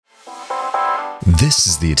This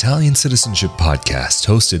is the Italian Citizenship Podcast,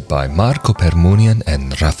 hosted by Marco Permunian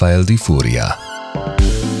and Rafael Di Furia.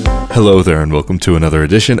 Hello there, and welcome to another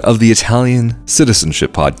edition of the Italian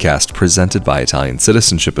Citizenship Podcast, presented by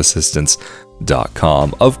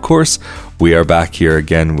ItaliancitizenshipAssistance.com. Of course, we are back here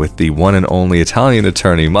again with the one and only Italian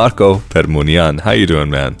attorney, Marco Permunian. How you doing,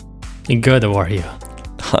 man? Good, how are you?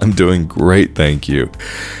 I'm doing great, thank you.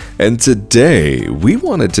 And today, we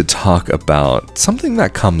wanted to talk about something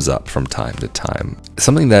that comes up from time to time,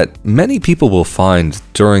 something that many people will find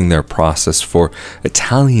during their process for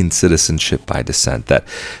Italian citizenship by descent, that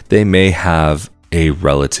they may have a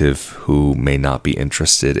relative who may not be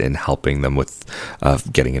interested in helping them with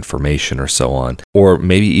getting information or so on, or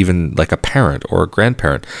maybe even like a parent or a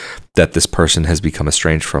grandparent that this person has become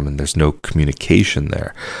estranged from and there's no communication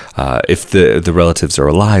there, if the relatives are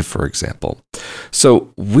alive, for example.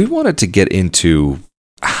 So we wanted to get into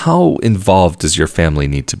how involved does your family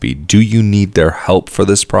need to be? Do you need their help for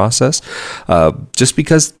this process? Just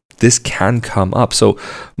because this can come up. So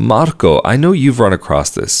Marco, I know you've run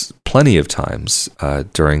across this plenty of times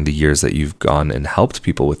during the years that you've gone and helped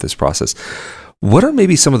people with this process. What are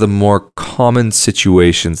maybe some of the more common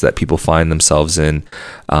situations that people find themselves in,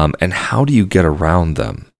 and how do you get around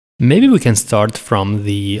them? Maybe we can start from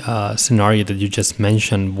the scenario that you just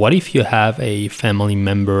mentioned. What if you have a family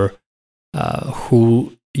member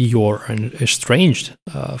who you're estranged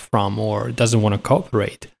from or doesn't want to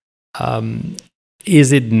cooperate?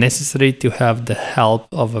 Is it necessary to have the help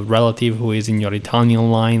of a relative who is in your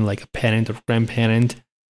Italian line, like a parent or grandparent,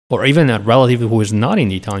 or even a relative who is not in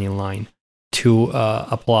the Italian line, to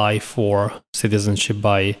apply for citizenship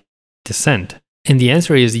by descent? And the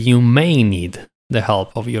answer is you may need the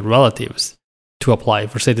help of your relatives to apply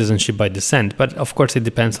for citizenship by descent. But of course, it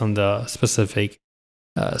depends on the specific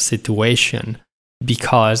situation,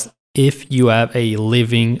 because if you have a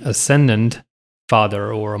living ascendant,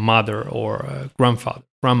 father or a mother or a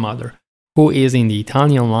grandmother who is in the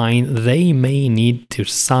Italian line, they may need to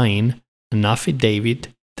sign an affidavit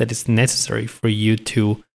that is necessary for you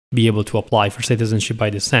to be able to apply for citizenship by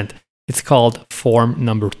descent. It's called form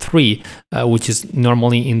number 3, which is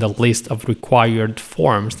normally in the list of required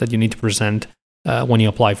forms that you need to present when you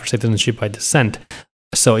apply for citizenship by descent.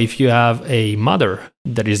 So if you have a mother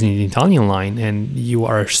that is in the Italian line and you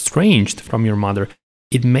are estranged from your mother,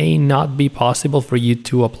 it may not be possible for you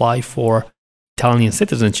to apply for Italian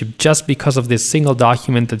citizenship just because of this single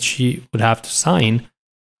document that she would have to sign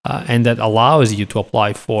and that allows you to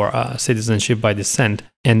apply for citizenship by descent.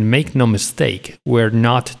 And make no mistake, we're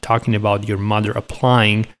not talking about your mother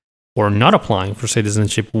applying or not applying for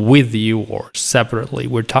citizenship with you or separately.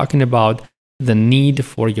 We're talking about the need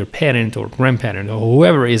for your parent or grandparent or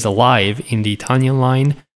whoever is alive in the Italian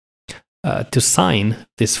line to sign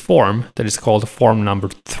this form that is called form number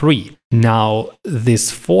 3. Now,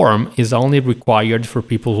 this form is only required for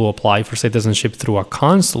people who apply for citizenship through a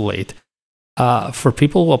consulate. For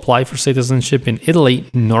people who apply for citizenship in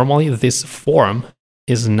Italy, normally this form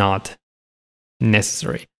is not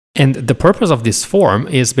necessary. And the purpose of this form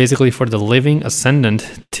is basically for the living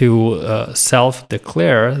ascendant to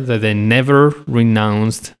self-declare that they never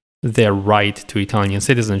renounced their right to Italian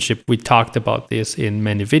citizenship. We talked about this in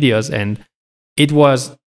many videos, and it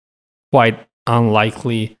was quite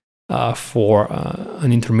unlikely for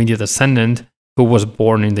an intermediate ascendant who was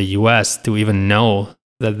born in the US to even know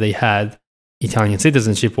that they had Italian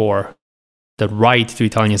citizenship or the right to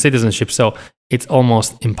Italian citizenship. So it's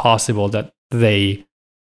almost impossible that they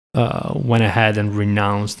went ahead and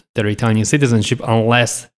renounced their Italian citizenship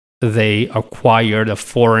unless they acquired a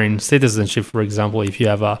foreign citizenship. For example, if you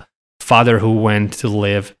have a father who went to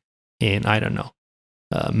live in,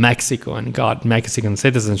 Mexico and got Mexican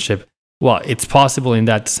citizenship, well, it's possible in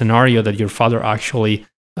that scenario that your father actually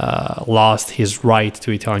lost his right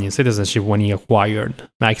to Italian citizenship when he acquired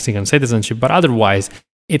Mexican citizenship. But otherwise,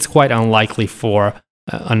 it's quite unlikely for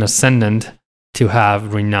an ascendant to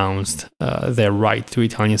have renounced their right to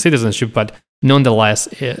Italian citizenship. But nonetheless,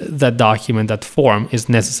 that document, that form, is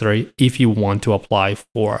necessary if you want to apply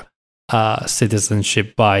for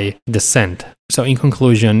citizenship by descent. So in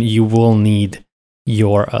conclusion, you will need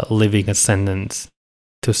your living ascendants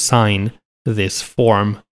to sign this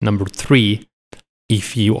form number 3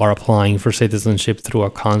 if you are applying for citizenship through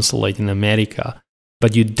a consulate in America,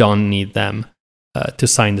 but you don't need them to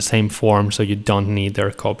sign the same form, so you don't need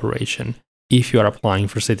their cooperation if you are applying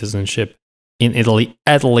for citizenship in Italy,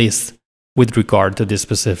 at least with regard to this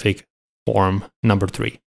specific form number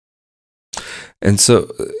 3. And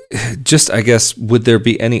so, just, I guess, would there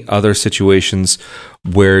be any other situations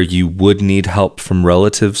where you would need help from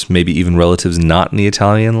relatives, maybe even relatives not in the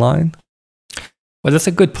Italian line? Well, that's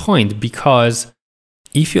a good point, because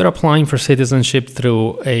if you're applying for citizenship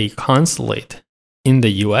through a consulate in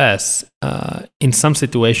the US, in some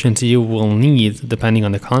situations you will need, depending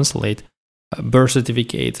on the consulate, birth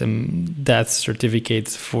certificates and death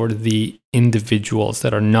certificates for the individuals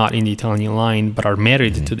that are not in the Italian line but are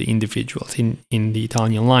married to the individuals in the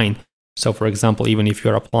Italian line. So, for example, even if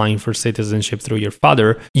you're applying for citizenship through your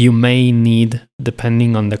father, you may need,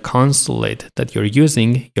 depending on the consulate that you're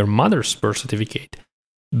using, your mother's birth certificate.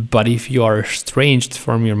 But if you are estranged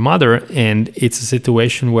from your mother and it's a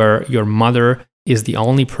situation where your mother is the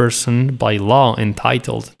only person by law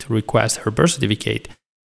entitled to request her birth certificate,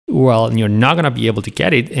 well, you're not going to be able to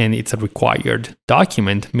get it, and it's a required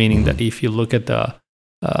document, meaning that if you look at the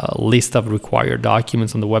list of required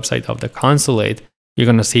documents on the website of the consulate, you're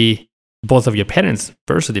going to see both of your parents'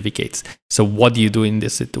 birth certificates. So what do you do in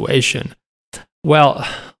this situation? Well,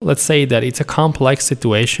 let's say that it's a complex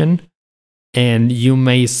situation, and you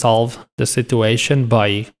may solve the situation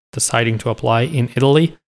by deciding to apply in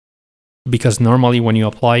Italy, because normally when you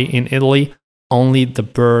apply in Italy, only the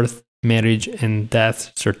birth, marriage, and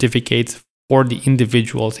death certificates for the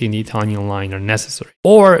individuals in the Italian line are necessary.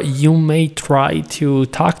 Or you may try to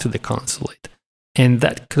talk to the consulate, and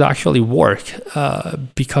that could actually work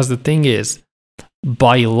because the thing is,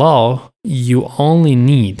 by law, you only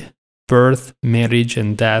need birth, marriage,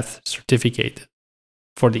 and death certificate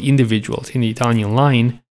for the individuals in the Italian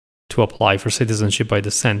line to apply for citizenship by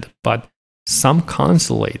descent. But some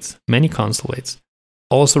consulates, many consulates,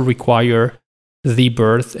 also require the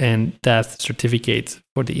birth and death certificates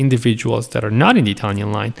for the individuals that are not in the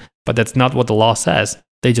Italian line, but that's not what the law says.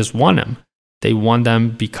 They just want them. They want them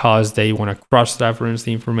because they want to cross-reference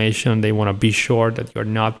the information. They want to be sure that you're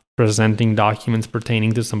not presenting documents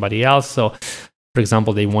pertaining to somebody else. So, for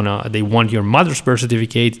example, they want your mother's birth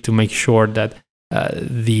certificate to make sure that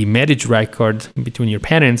the marriage record between your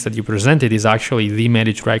parents that you presented is actually the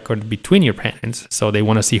marriage record between your parents. So they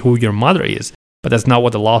want to see who your mother is. But that's not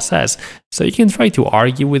what the law says. So you can try to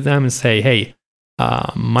argue with them and say, hey,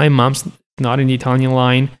 my mom's not in the Italian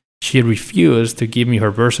line. She refused to give me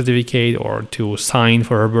her birth certificate or to sign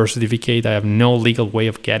for her birth certificate. I have no legal way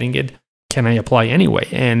of getting it. Can I apply anyway?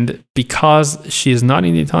 And because she's not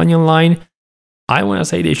in the Italian line, I want to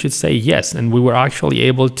say they should say yes. And we were actually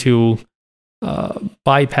able to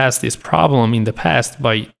bypass this problem in the past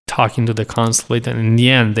by talking to the consulate. And in the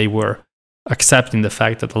end, they were accepting the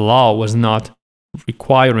fact that the law was not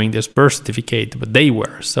requiring this birth certificate, but they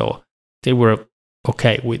were. So they were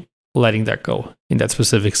okay with letting that go in that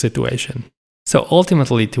specific situation. So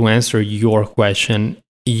ultimately, to answer your question,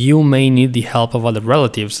 you may need the help of other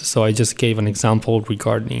relatives. So I just gave an example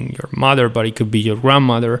regarding your mother, but it could be your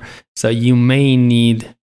grandmother. So you may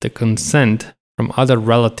need the consent from other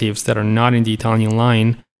relatives that are not in the Italian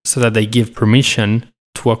line so that they give permission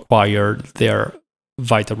to acquire their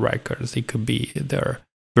vital records. It could be their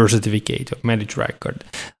birth certificate or marriage record.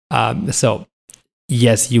 So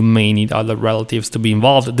yes, you may need other relatives to be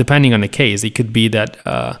involved, depending on the case. It could be that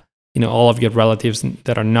all of your relatives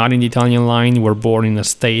that are not in the Italian line were born in a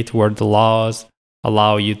state where the laws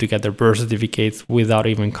allow you to get their birth certificates without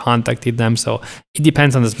even contacting them. So it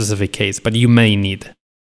depends on the specific case, but you may need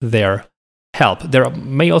their help. There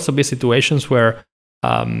may also be situations where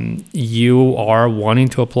you are wanting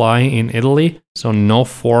to apply in Italy, so no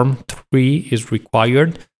Form 3 is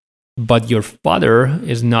required, but your father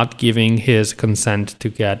is not giving his consent to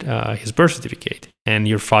get his birth certificate, and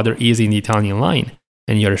your father is in the Italian line,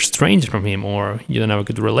 and you're estranged from him, or you don't have a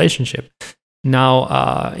good relationship.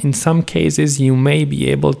 Now, in some cases, you may be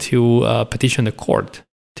able to petition the court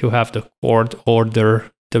to have the court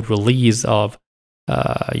order the release of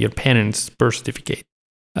your parent's birth certificate.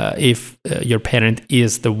 If your parent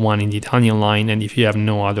is the one in the Italian line, and if you have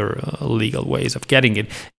no other legal ways of getting it.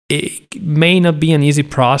 It may not be an easy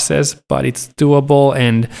process, but it's doable,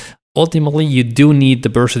 and ultimately you do need the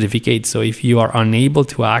birth certificate. So if you are unable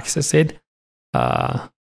to access it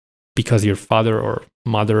because your father or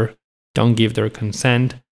mother don't give their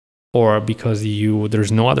consent, or because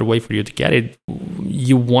there's no other way for you to get it,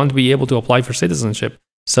 you won't be able to apply for citizenship.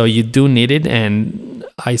 So you do need it, and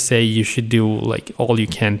I say you should do like all you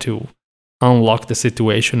can to unlock the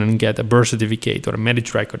situation and get a birth certificate or a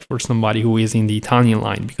marriage record for somebody who is in the Italian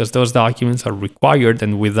line, because those documents are required,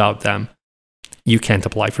 and without them, you can't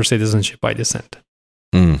apply for citizenship by descent.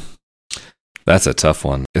 That's a tough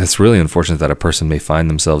one. It's really unfortunate that a person may find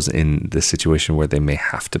themselves in this situation where they may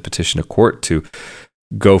have to petition a court to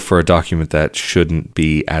go for a document that shouldn't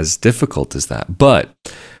be as difficult as that. But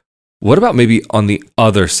what about maybe on the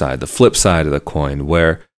other side, the flip side of the coin,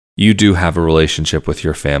 where you do have a relationship with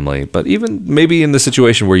your family, but even maybe in the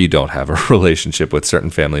situation where you don't have a relationship with certain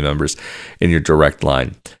family members in your direct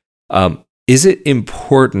line, is it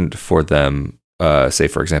important for them, say,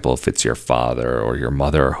 for example, if it's your father or your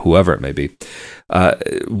mother or whoever it may be,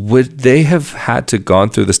 would they have had to gone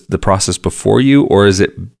through the process before you, or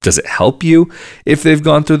does it help you if they've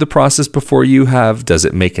gone through the process before you have? Does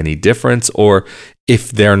it make any difference? Or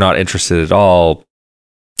if they're not interested at all,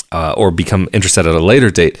 or become interested at a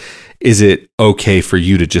later date, is it okay for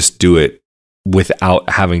you to just do it without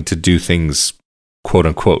having to do things, quote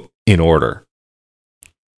unquote, in order?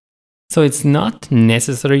 So it's not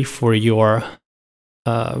necessary for your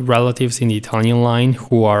relatives in the Italian line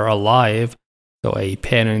who are alive, so a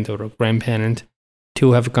parent or a grandparent,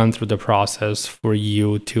 to have gone through the process for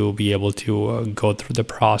you to be able to go through the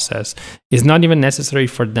process. It's not even necessary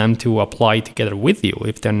for them to apply together with you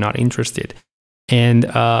if they're not interested. And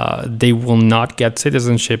they will not get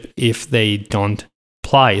citizenship if they don't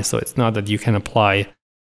apply. So it's not that you can apply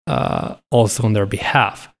also on their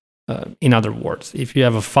behalf. In other words, if you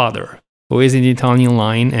have a father who is in the Italian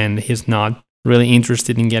line and he's not really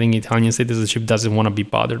interested in getting Italian citizenship, doesn't want to be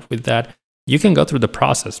bothered with that, you can go through the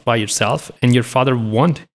process by yourself and your father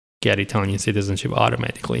won't get Italian citizenship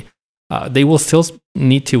automatically. They will still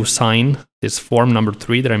need to sign this form number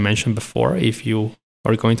 3 that I mentioned before. If you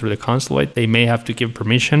are going through the consulate, they may have to give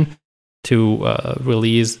permission to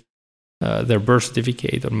release their birth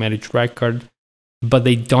certificate or marriage record, but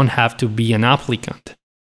they don't have to be an applicant.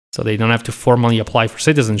 So they don't have to formally apply for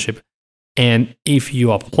citizenship. And if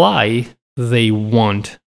you apply, they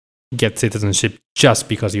won't get citizenship just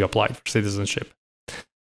because you applied for citizenship.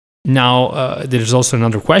 Now, there's also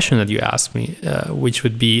another question that you asked me, which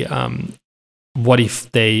would be, what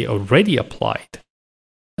if they already applied?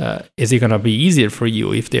 Is it going to be easier for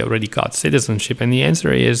you if they already got citizenship? And the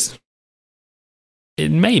answer is,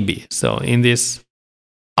 it may be. So in this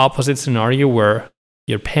opposite scenario where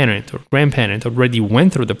your parent or grandparent already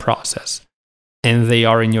went through the process and they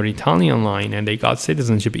are in your Italian line and they got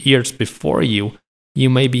citizenship years before you, you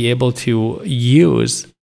may be able to use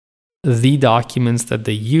the documents that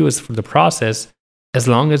they use for the process as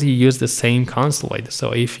long as you use the same consulate.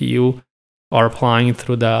 So if you are applying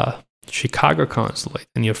through the Chicago consulate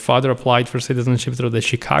and your father applied for citizenship through the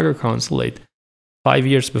Chicago consulate 5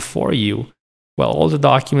 years before you, well, all the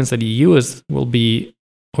documents that you use will be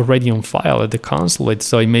already on file at the consulate.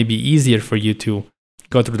 So it may be easier for you to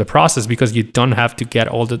go through the process because you don't have to get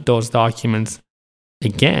all those documents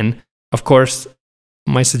again. Of course,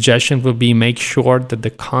 my suggestion would be make sure that the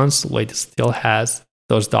consulate still has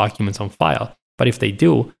those documents on file. But if they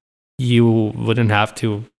do, you wouldn't have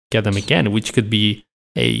to get them again, which could be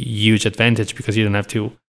a huge advantage because you don't have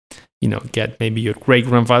to, get maybe your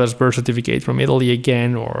great-grandfather's birth certificate from Italy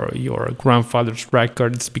again or your grandfather's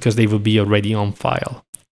records because they will be already on file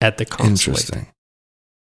at the consulate. Interesting.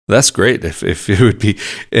 That's great if it would be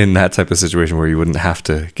in that type of situation where you wouldn't have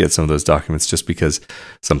to get some of those documents just because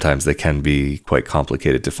sometimes they can be quite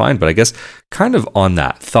complicated to find. But I guess kind of on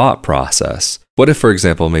that thought process, what if, for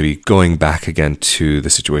example, maybe going back again to the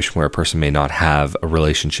situation where a person may not have a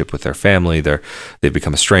relationship with their family, they've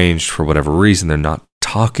become estranged for whatever reason, they're not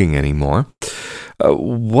talking anymore.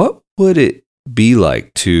 What would it be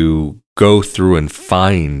like to go through and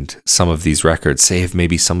find some of these records, say if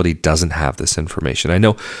maybe somebody doesn't have this information? I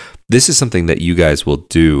know this is something that you guys will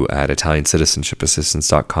do at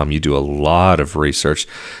Italiancitizenshipassistance.com. You do a lot of research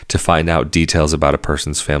to find out details about a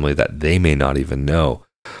person's family that they may not even know.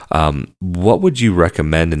 What would you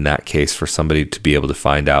recommend in that case for somebody to be able to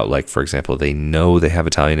find out? Like, for example, they know they have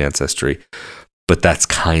Italian ancestry, but that's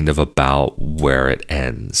kind of about where it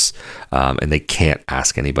ends, and they can't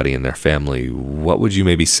ask anybody in their family. What would you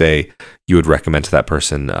maybe say you would recommend to that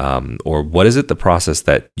person, or what is it the process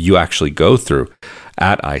that you actually go through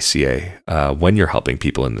at ICA when you're helping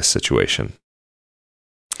people in this situation?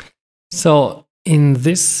 So in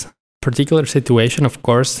this particular situation, of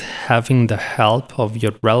course, having the help of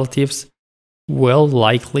your relatives will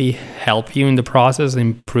likely help you in the process,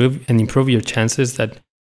 improve your chances that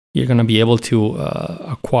you're going to be able to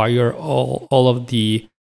acquire all of the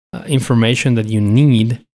information that you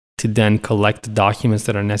need to then collect the documents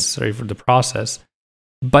that are necessary for the process.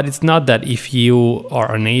 But it's not that if you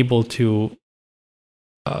are unable to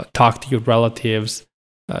talk to your relatives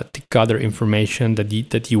to gather information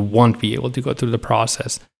that you won't be able to go through the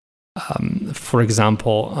process. For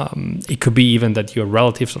example, it could be even that your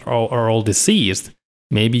relatives are all deceased.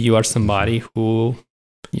 Maybe you are somebody who,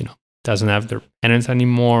 doesn't have their parents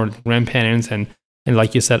anymore, grandparents, and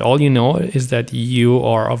like you said, all you know is that you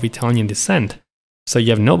are of Italian descent. So you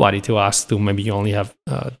have nobody to ask to. Maybe you only have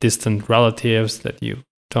distant relatives that you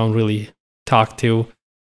don't really talk to.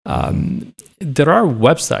 There are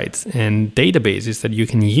websites and databases that you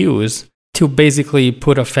can use to basically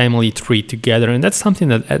put a family tree together. And that's something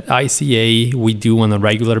that at ICA we do on a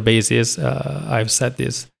regular basis. I've said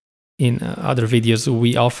this in other videos.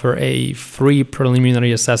 We offer a free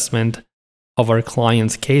preliminary assessment of our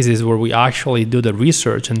clients' cases where we actually do the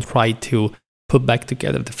research and try to put back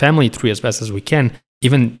together the family tree as best as we can.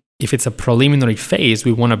 Even if it's a preliminary phase,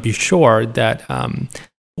 we want to be sure that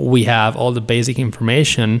we have all the basic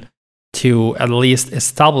information to at least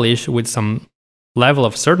establish with some level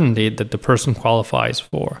of certainty that the person qualifies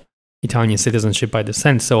for Italian citizenship by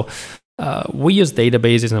descent. So we use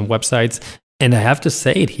databases and websites, and I have to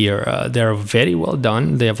say it here, they're very well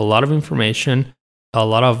done. They have a lot of information, a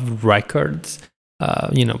lot of records,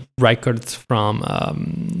 records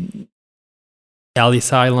from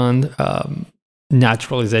Ellis Island,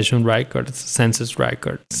 naturalization records, census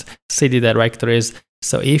records, city directories.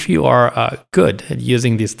 So if you are good at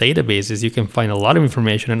using these databases, you can find a lot of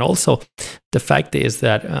information. And also the fact is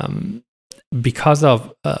that because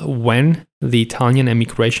of when the Italian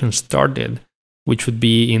emigration started, which would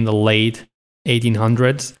be in the late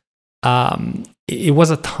 1800s, it was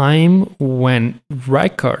a time when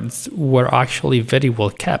records were actually very well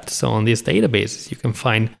kept. So on these databases, you can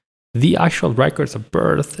find the actual records of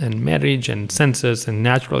birth and marriage and census and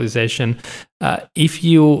naturalization. If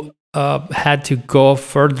you had to go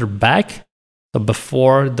further back, so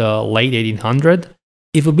before the late 1800s,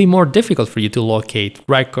 it would be more difficult for you to locate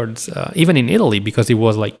records, even in Italy, because it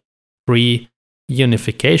was like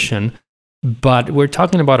pre-unification. But we're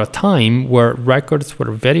talking about a time where records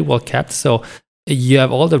were very well kept. So you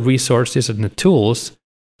have all the resources and the tools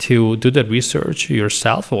to do the research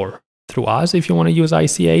yourself or through us if you want to use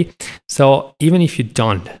ICA. So even if you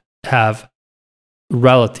don't have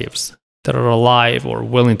relatives that are alive or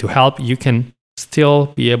willing to help, you can still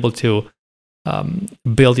be able to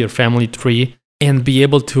build your family tree and be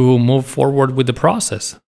able to move forward with the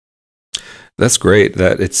process. That's great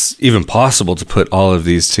that it's even possible to put all of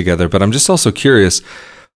these together. But I'm just also curious,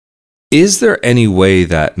 is there any way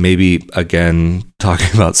that maybe, again,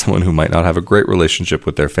 talking about someone who might not have a great relationship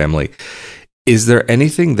with their family, is there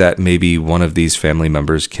anything that maybe one of these family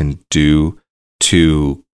members can do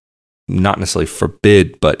to not necessarily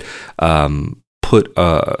forbid, but to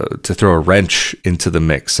throw a wrench into the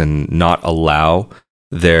mix and not allow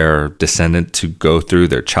their descendant to go through,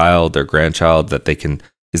 their child, their grandchild, that they can,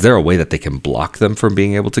 is there a way that they can block them from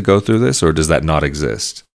being able to go through this, or does that not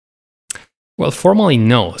exist? Well, formally,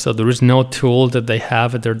 no. So there is no tool that they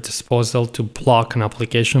have at their disposal to block an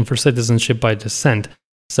application for citizenship by descent.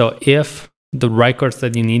 So if the records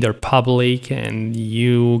that you need are public and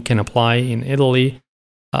you can apply in Italy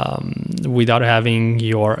without having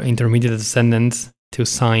your intermediate descendants to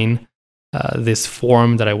sign this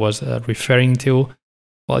form that I was referring to,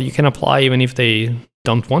 well, you can apply even if they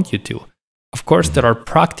don't want you to. Of course, there are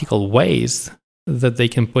practical ways that they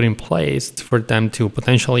can put in place for them to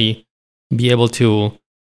potentially be able to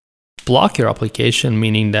block your application,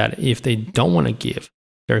 meaning that if they don't want to give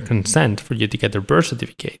their consent for you to get their birth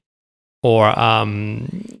certificate or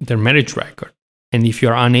their marriage record, and if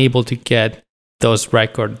you're unable to get those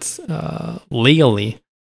records legally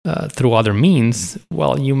through other means,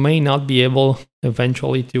 well, you may not be able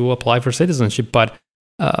eventually to apply for citizenship. But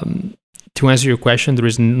to answer your question, there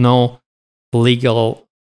is no legal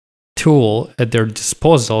tool at their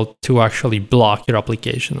disposal to actually block your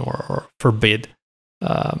application or forbid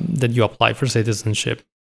that you apply for citizenship.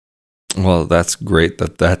 Well, that's great.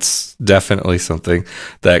 That's definitely something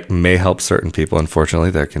that may help certain people.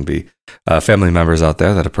 Unfortunately, there can be family members out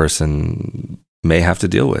there that a person may have to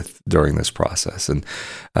deal with during this process, and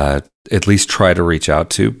at least try to reach out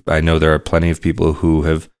to. I know there are plenty of people who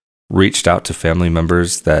have reached out to family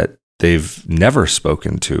members that they've never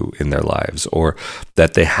spoken to in their lives, or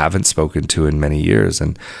that they haven't spoken to in many years.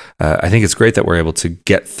 And I think it's great that we're able to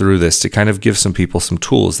get through this to kind of give some people some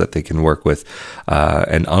tools that they can work with.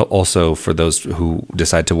 And also for those who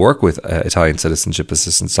decide to work with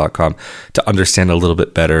Italiancitizenshipassistance.com to understand a little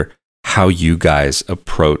bit better how you guys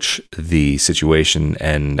approach the situation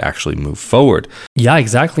and actually move forward. Yeah,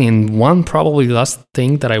 exactly. And one probably last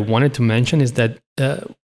thing that I wanted to mention is that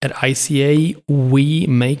at ICA, we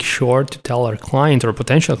make sure to tell our clients or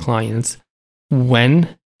potential clients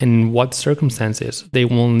when and in what circumstances they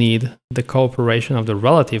will need the cooperation of the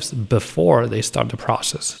relatives before they start the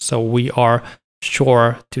process. So we are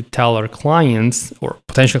sure to tell our clients or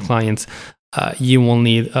potential clients, you will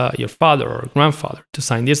need your father or grandfather to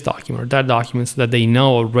sign this document or that document, so that they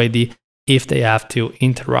know already if they have to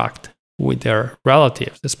interact with their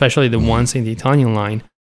relatives, especially the ones in the Italian line,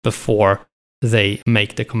 before they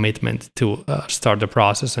make the commitment to start the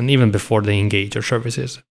process, and even before they engage your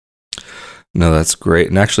services. No, that's great.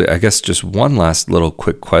 And actually, I guess just one last little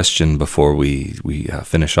quick question before we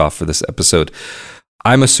finish off for this episode.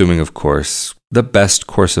 I'm assuming, of course, the best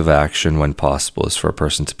course of action when possible is for a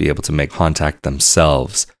person to be able to make contact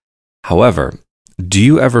themselves. However, do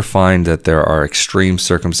you ever find that there are extreme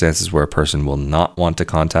circumstances where a person will not want to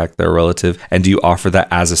contact their relative? And do you offer that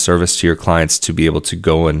as a service to your clients to be able to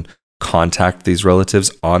go and contact these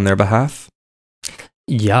relatives on their behalf?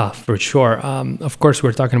 Yeah, for sure. Of course,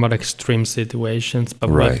 we're talking about extreme situations, but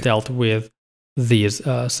Right. we've dealt with these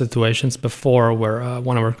situations before where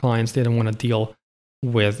one of our clients didn't want to deal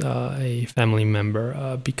with a family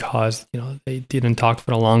member because they didn't talk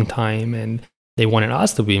for a long time, and they wanted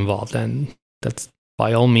us to be involved, and that's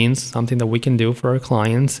by all means something that we can do for our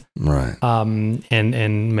clients. Right.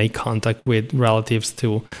 And make contact with relatives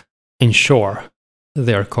to ensure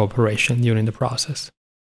their cooperation during the process.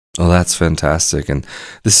 Oh, that's fantastic. And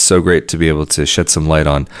this is so great to be able to shed some light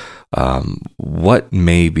on what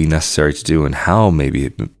may be necessary to do and how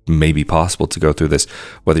it may be possible to go through this,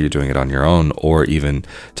 whether you're doing it on your own or even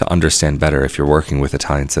to understand better if you're working with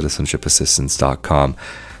Italiancitizenshipassistance.com,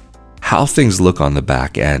 how things look on the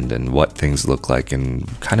back end and what things look like, and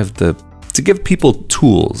kind of to give people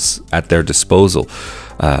tools at their disposal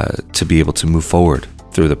to be able to move forward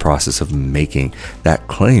through the process of making that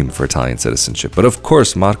claim for Italian citizenship. But of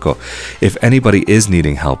course, Marco, if anybody is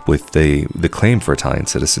needing help with the claim for Italian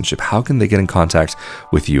citizenship, how can they get in contact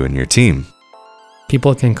with you and your team?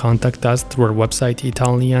 People can contact us through our website,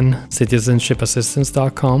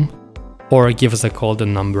 Italiancitizenshipassistance.com, or give us a call. The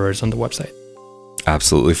number is on the website.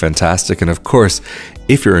 Absolutely fantastic. And of course,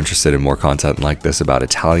 if you're interested in more content like this about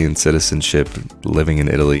Italian citizenship, living in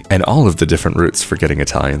Italy, and all of the different routes for getting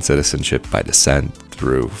Italian citizenship by descent,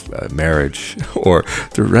 through marriage, or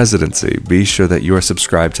through residency, be sure that you are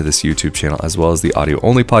subscribed to this YouTube channel as well as the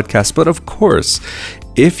audio-only podcast. But of course,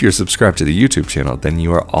 if you're subscribed to the YouTube channel, then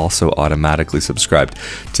you are also automatically subscribed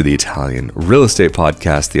to the Italian Real Estate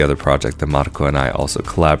Podcast, the other project that Marco and I also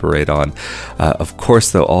collaborate on. Of course,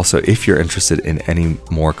 though, also, if you're interested in any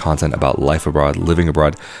more content about life abroad, living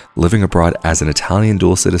abroad as an Italian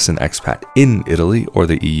dual citizen expat in Italy or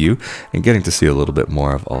the EU, and getting to see a little bit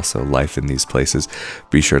more of also life in these places,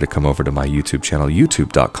 be sure to come over to my YouTube channel,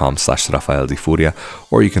 youtube.com/Rafael Di Furia,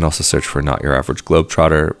 or you can also search for Not Your Average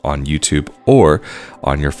Globetrotter on YouTube or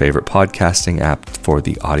on your favorite podcasting app for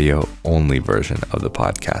the audio-only version of the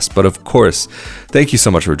podcast. But of course, thank you so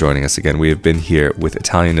much for joining us again. We have been here with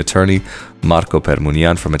Italian attorney Marco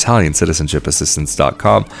Permunian from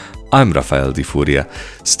Italiancitizenshipassistance.com. I'm Rafael Di Furia.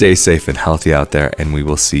 Stay safe and healthy out there, and we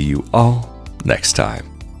will see you all next time.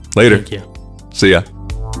 Later. Thank you. See ya.